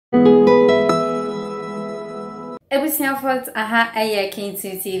Ebusia fault aha aye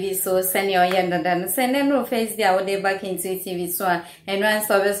Kintu TV so senior yenda send no face dia we dey back Kintu TV so and one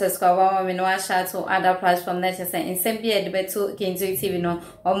services ko wa me no share to other platform na chese nsem bia de beto Kintu TV no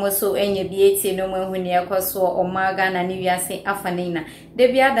almost so enye bi no mu huni ekoso omaga na ni wiase afanina de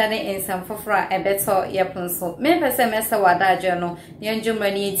bia da ne nsem fofora ebeto yeponso me pese mesa wadaje no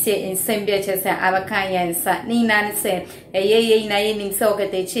yenjumani tie nsem bia chese abakan yensa ni na ne se eye na ye nim se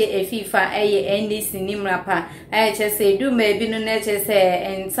Okatakyie efifa eye NDC nimrapa chese do maybe no na chese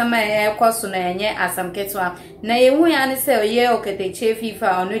en sama ekoso na enye asam ketwa na yehu ya ne se ye Okatakyie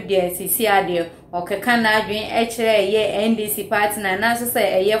fifa onu de sisi ade okeka na adwen ekire ye NDC party na so se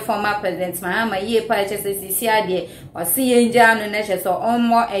eye former president Mahama ye pa chese sisi ade o si yenja no na chese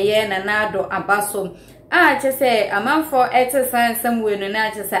onmo eye na nado abaso chese amanfo exercise somewhere no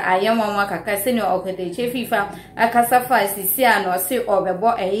na chese ayemwa kaka se ne Okatakyie fifa akasafa sisi ano se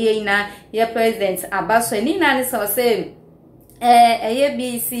obebo eye na ye president abaso ni na ne so se eye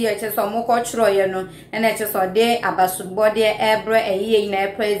BC ye chese omoko chro ye no na chese de abaso bode ebre eye na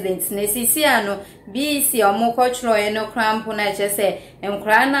president ne sisi ano BC omoko chro ye no crampo na chese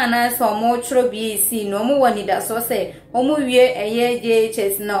enkra na so omo chro BC no mo woni da so se omo wie eye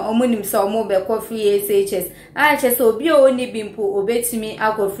JHS na omo nim so omo be ko free SHS chese obi o ni bimpo obetimi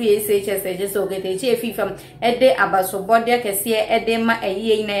akọ free SHS chese Okatakyie fifa ede abaso bode kese ede ma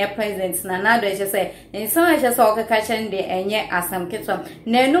eye na president na do chese enso chese okaka chende enye asam ketwa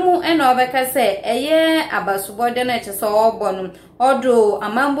na enum ena obeka se eye abaso bode na chese obonu odo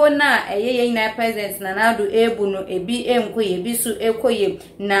amambo na eye na president na do ebu no ebi enkoye ebi su ekoye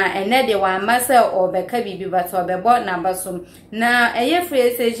na enede wa amase obeka bibi bato obebo na baso na eye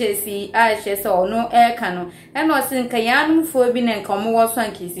free SHS chese ono eka no ena osinka yanum fo bi na nkomo wo so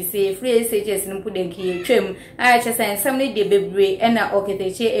ankisi se free SHS no pudenki etwem chese ensem ne de bebre ena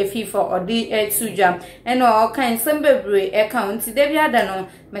Okatakyie efifa odi etujam ena okan ensem bebre account de biada no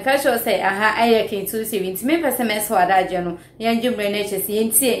meka sho say aha aye Kintu TV me pese meso adaje no yanjumre na chese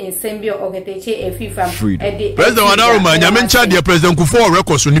yentie ensem bi Okatakyie efifa President Wadaruma nyame ncha de President Akuffo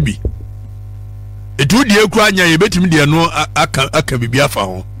records ni bi etu de ekura nya ye betimi de no aka bibia fa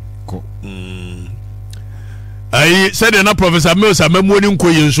ho ko ai said na Professor Mills amamu ni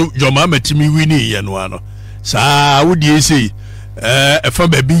nkoye nso joma matimi wini ye no ano saa wo de sei efa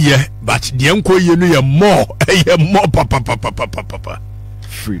ba bi ye but de nkoye no ye more papa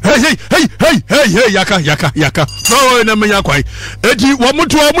hey yaka no na menya kwai eti wo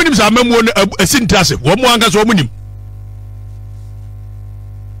muto omunim sa amamu no asintase wo mu anga so omunim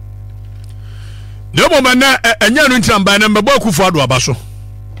de mo na enya no ntiramba na mbebo Akuffo Addo abaso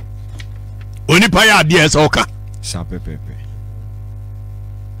oni pa ya de esa oka sapepepe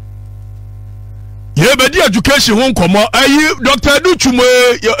ye be di education ho nkomo ayi Dr. Duchum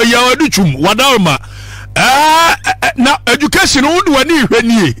ya Duchum Wadaruma na education would wani hwe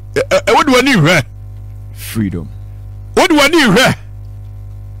nie would wani hwe freedom would wani hwe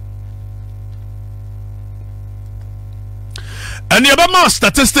and the about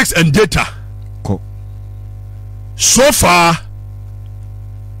statistics and data so far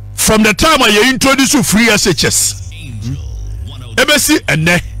from the time I introduce free SHS ebesi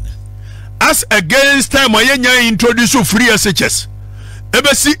ene as against time I introduce free SHS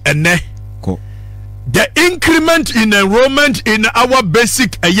ebesi ene the increment in enrollment in our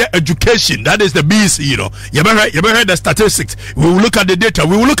basic education, that is the BC, you know. You ever heard the statistics? We will look at the data.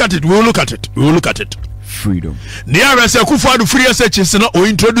 We will look at it. Freedom. Nearest Akuffo Addo free SHS or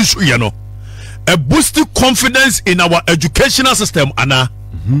introduce, you know, a boosted confidence in our educational system, Anna.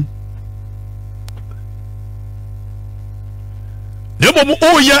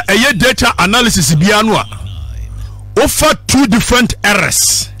 A data analysis bianwa offer two different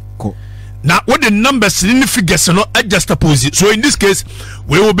errors. Now, what the numbers in the figures are not just opposite. So, in this case,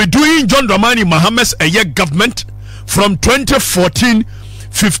 we will be doing John Dramani Mahama's a year government from 2014,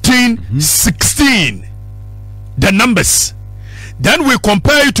 15, 16. The numbers. Then we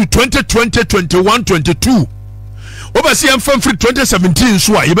compare it to 2020, 21, 22. Oversee I'm from 2017,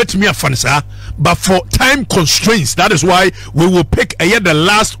 so I bet me a fansa. But for time constraints, that is why we will pick a year the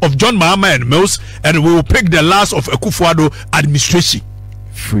last of John Mahama and Mills, and we will pick the last of Akuffo Addo administration.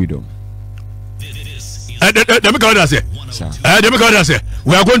 Freedom. Let me go there.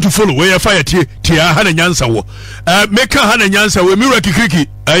 We are going to follow. We are fire tia hana nyansa wo. Make hana nyansa we mira kikiki.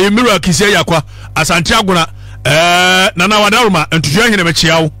 Mira kisia yakwa. Asante aguna. Nana Wadaruma entuja hine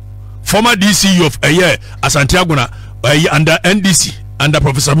mechiao. Former DCU of Asante aguna. Under NDC under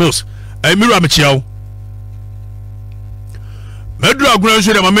Professor Mills. Mira mechiao. Medru aguna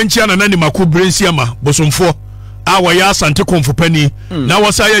nso de mamenchia na nani makubrensi ama bosomfo. Our Asante Komfo Penny, now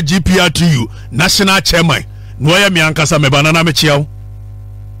was I GPRTU, National Chairman, no ya mi ankasa me banana me chiao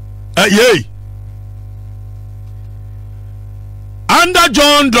yey under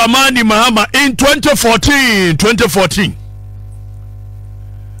John Dramani Mahama in 2014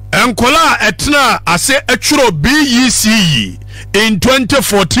 enkola etna ase etwuro BECE in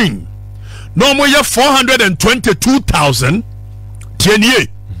 2014 no mo ye 422,000 tienie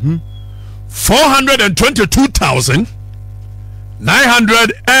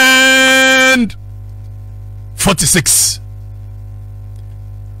 422,946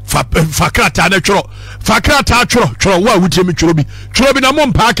 fakrata na tworo fakrata tworo wa wutie me tworo bi na mo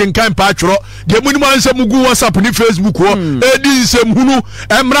mpa kenkan pa tworo de munimo ansem gu WhatsApp ni Facebook wo edi nsem hunu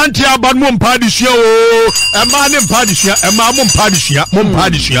emranti aba mo mpa de hia o ema ne mpa de hia ema mo mpa de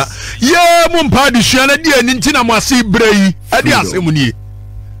hia ye mo mpa de hia na de ani ntina mo ase brei edi asem ni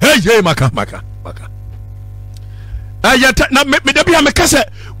hey maka ayata na me da bia me kase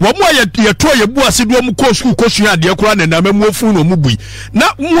wo mo ye to ye bu ase do mo ko school ko sua de kora na na me ofu no mo bui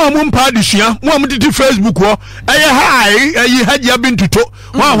na mo mpa de sua mo titi Facebook wo ayi hajia bintuto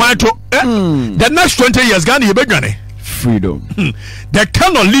wa to the next 20 years Ghana ye bedwane freedom. The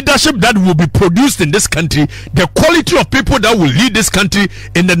kind of leadership that will be produced in this country, the quality of people that will lead this country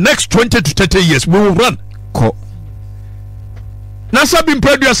in the next 20 to 30 years, we will run. Nasa bin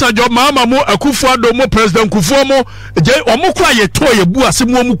producer job Mahama mo Akuffo Addo mo president Akuffo mo je omo kura ye to ye bu ase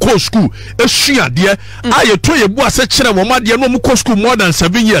mo ko school esua de aye to ye bu ase kire mo de no mo ko school more than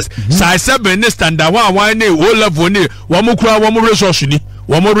 7 years sai 7 ne standard one ne o level ne wo mo kura wo mo resource ni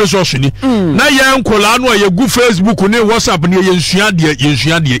na ye nkola no ye gu Facebook ne WhatsApp ne ye nsua de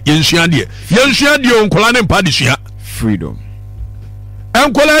nkola ne mpa de sua freedom.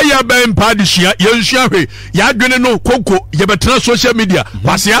 enkola ya be mpa de hia ye nhia hwe ya dwene no koko ye betra social media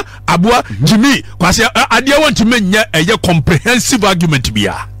kwasia aboa Jimmy kwasia ade want to menye eye comprehensive argument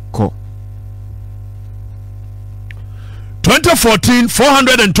bia 2014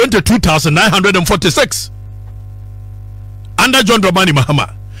 422,946 under John Dramani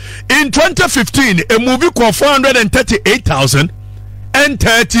Mahama. In 2015 a movie called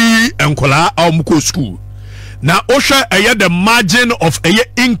 438,030 enkola amuko school. Now, Osha the margin of a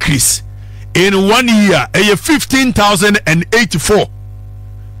increase in 1 year, 15,084.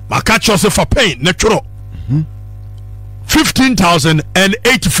 Makachose for pain, natural.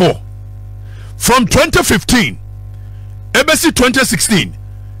 15,084. From 2015, ABC 2016,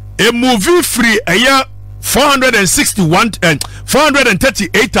 a movie free a year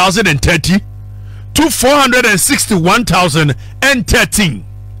 438,030 to 461,013.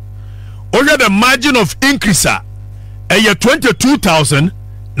 Over the margin of increase a year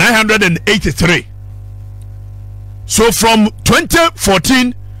 22,983. So from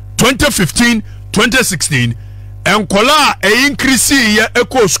 2014, 2015, 2016, enkola a increase year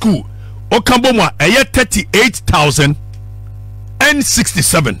eco school okambomwa a year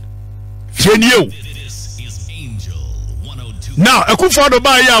 38,067. Now Akuffo Addo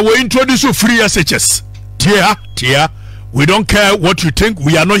Baya will introduce you free SHS. Tia. We don't care what you think.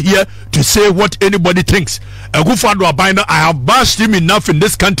 We are not here to say what anybody thinks. Akuffo Addo Abina, I have bashed him enough in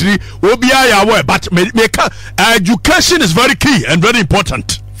this country. But education is very key and very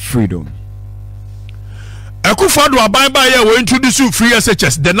important. Freedom. Akuffo Addo Abina will introduce you free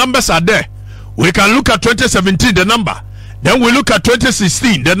SHS. The numbers are there. We can look at 2017, the number. Then we look at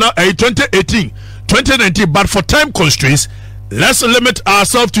 2016, 2018, 2019. But for time constraints, let's limit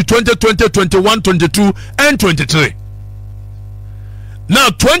ourselves to 2020, 21, 22, and 23. Now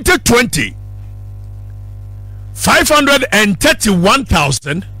 2020,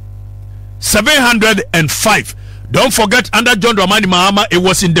 531,705. Don't forget, under John Dramani Mahama, it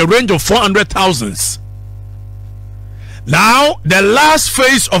was in the range of 400,000. Now the last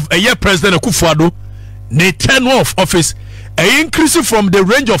phase of a year President Akuffo Addo, the tenure of office, a increase from the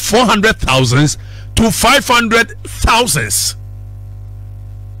range of 400,000 to 500,000.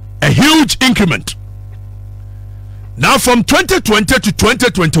 A huge increment. Now from 2020 to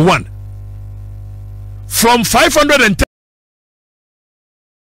 2021, from 510